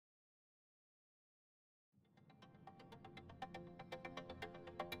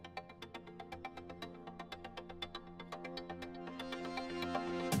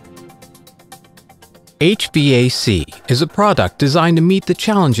HVAC is a product designed to meet the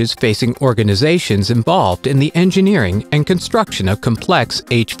challenges facing organizations involved in the engineering and construction of complex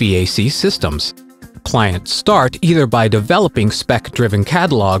HVAC systems. Clients start either by developing spec-driven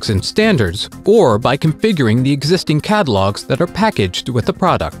catalogs and standards or by configuring the existing catalogs that are packaged with the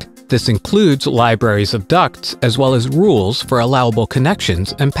product. This includes libraries of ducts as well as rules for allowable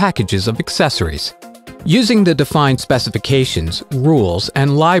connections and packages of accessories. Using the defined specifications, rules,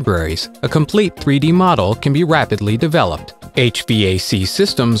 and libraries, a complete 3D model can be rapidly developed. HVAC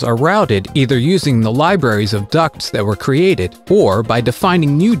systems are routed either using the libraries of ducts that were created or by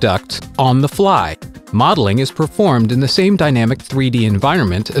defining new ducts on the fly. Modeling is performed in the same dynamic 3D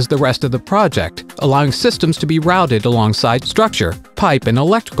environment as the rest of the project, allowing systems to be routed alongside structure, pipe, and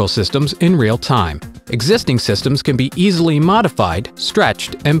electrical systems in real time. Existing systems can be easily modified,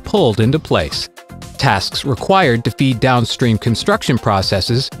 stretched, and pulled into place. Tasks required to feed downstream construction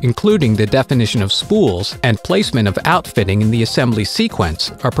processes, including the definition of spools and placement of outfitting in the assembly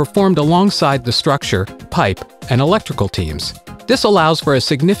sequence, are performed alongside the structure, pipe, and electrical teams. This allows for a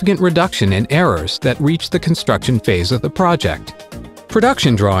significant reduction in errors that reach the construction phase of the project.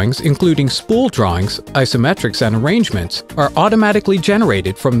 Production drawings, including spool drawings, isometrics, and arrangements, are automatically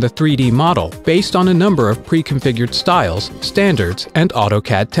generated from the 3D model based on a number of pre-configured styles, standards, and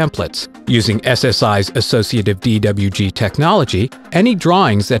AutoCAD templates. Using SSI's associative DWG technology, any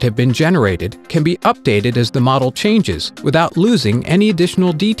drawings that have been generated can be updated as the model changes without losing any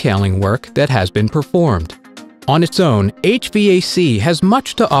additional detailing work that has been performed. On its own, HVAC has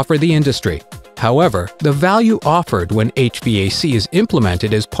much to offer the industry. However, the value offered when HVAC is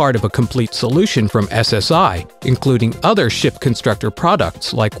implemented as part of a complete solution from SSI, including other ShipConstructor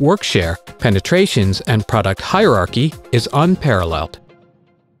products like WorkShare, penetrations, and product hierarchy, is unparalleled.